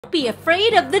Don't be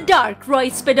afraid of the dark,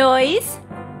 Royce Bedoys.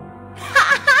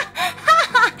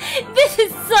 This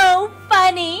is so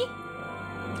funny.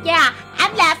 Yeah,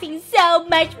 I'm laughing so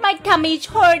much my tummy's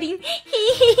hurting.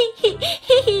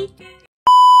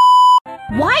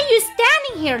 Why are you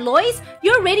standing here, Lois?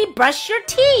 You already brushed your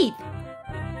teeth.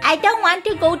 I don't want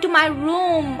to go to my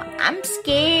room. I'm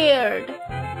scared.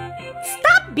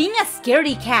 Stop being a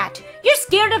scaredy cat. You're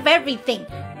scared of everything.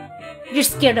 You're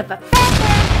scared of a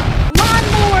feather,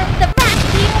 lawnmower, the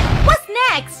vacuum. What's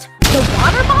next? The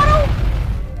water bottle?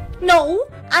 No,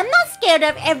 I'm not scared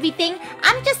of everything.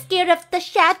 I'm just scared of the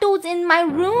shadows in my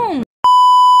room.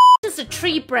 This is a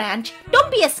tree branch.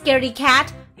 Don't be a scaredy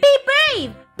cat. Be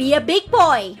brave. Be a big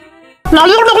boy.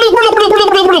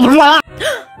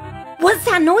 What's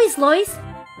that noise, Lois?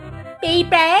 Be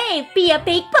brave. Be a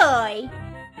big boy.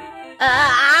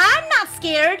 I'm not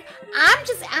scared. I'm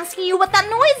just asking you what that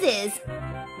noise is.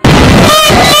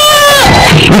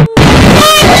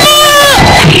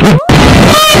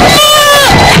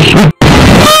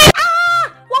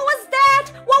 What was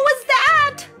that? What was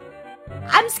that?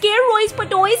 I'm scared, Royce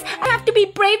Bedoys. I have to be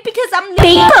brave because I'm the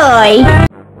big boy.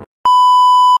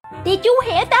 Did you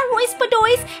hear that, Royce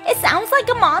Bedoys? It sounds like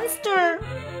a monster.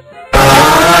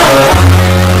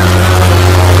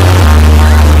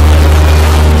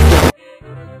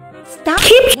 Stop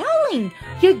yelling!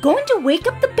 You're going to wake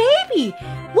up the baby!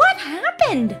 What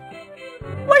happened?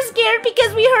 We're scared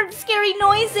because we heard scary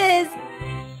noises.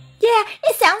 Yeah,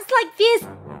 it sounds like this.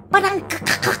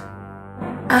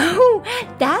 Oh,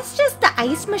 that's just the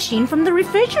ice machine from the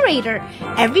refrigerator.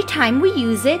 Every time we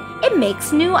use it, it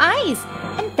makes new ice.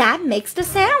 And that makes the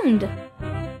sound.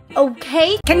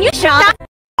 Okay, can you shut up?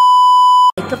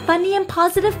 Like the funny and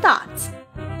positive thoughts.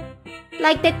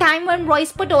 Like the time when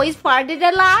Royce Bedoys farted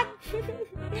a lot?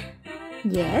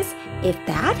 Yes, if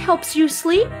that helps you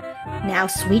sleep. Now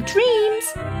sweet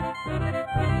dreams.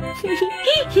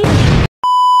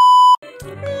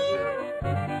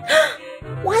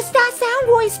 What's that sound,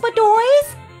 Royce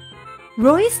Bedoys?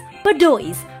 Royce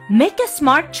Bedoys, make a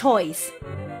smart choice.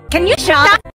 Can you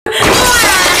shut up?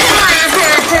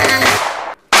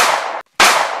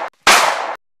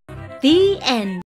 The end.